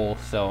a bowl,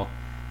 so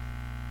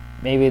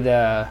maybe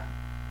the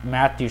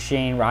Matt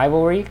Duchene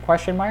rivalry ? I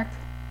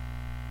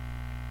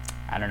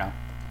don't know.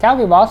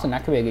 Calgary Boston,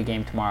 that could be a good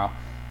game tomorrow,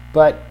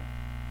 but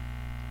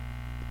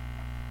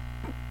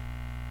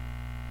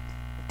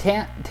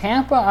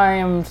Tampa, I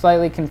am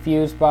slightly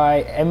confused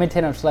by.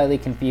 Edmonton, I'm slightly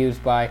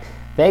confused by.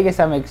 Vegas,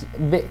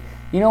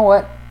 you know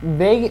what?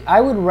 Vegas, I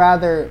would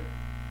rather,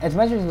 as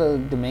much as the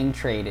Domingue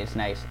trade is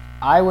nice,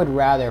 I would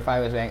rather, if I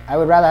was Vegas, I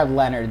would rather have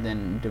Leonard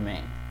than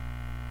Domingue.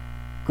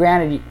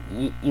 Granted,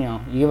 you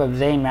give up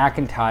Zane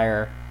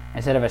McIntyre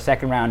instead of a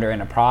second rounder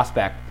and a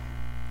prospect.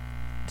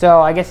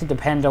 So I guess it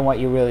depends on what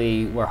you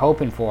really were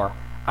hoping for.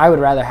 I would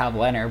rather have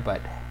Leonard, but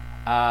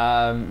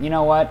you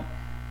know what?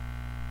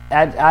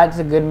 That's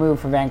a good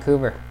move for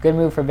Vancouver. Good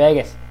move for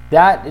Vegas.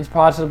 That is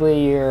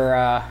possibly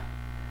your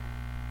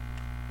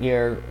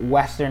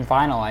Western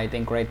final, I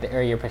think, right there,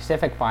 or your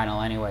Pacific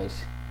final,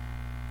 anyways.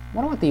 I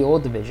wonder what the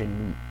old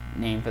division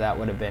name for that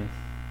would have been.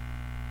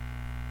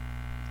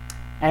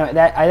 Anyway,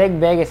 I think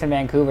Vegas and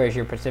Vancouver is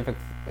your Pacific,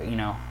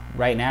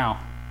 right now,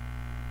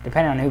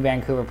 depending on who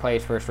Vancouver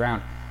plays first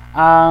round.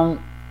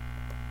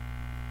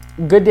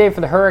 Good day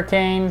for the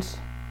Hurricanes.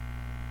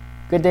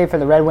 Good day for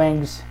the Red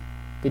Wings.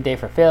 Good day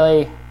for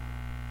Philly.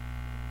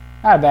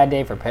 Not a bad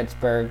day for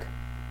Pittsburgh.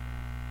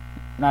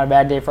 Not a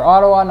bad day for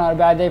Ottawa. Not a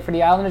bad day for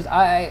the Islanders.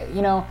 I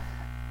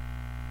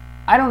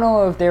don't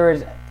know if there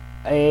was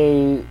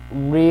a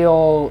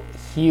real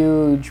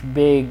huge,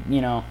 big,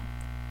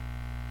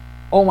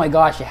 oh my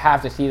gosh, you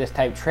have to see this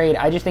type trade.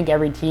 I just think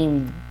every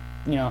team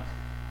either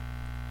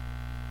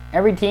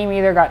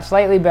got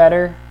slightly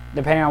better,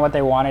 depending on what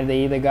they wanted.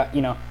 They either got,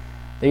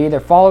 they're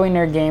either following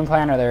their game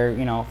plan, or they're,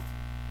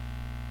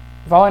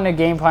 following the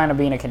game plan of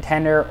being a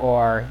contender,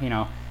 or,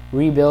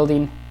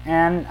 rebuilding.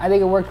 And I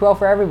think it worked well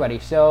for everybody.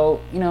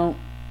 So,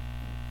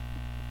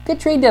 good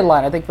trade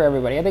deadline, I think, for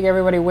everybody. I think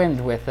everybody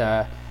wins with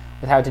how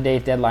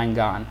today's deadline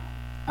gone.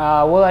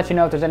 We'll let you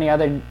know if there's any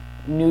other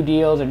new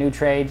deals or new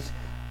trades.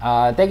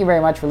 Thank you very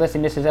much for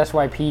listening. This is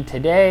SYP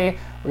Today.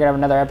 We're going to have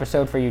another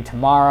episode for you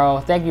tomorrow.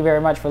 Thank you very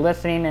much for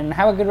listening, and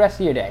have a good rest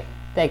of your day.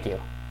 Thank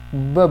you.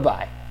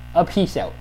 Bye-bye. A peace out.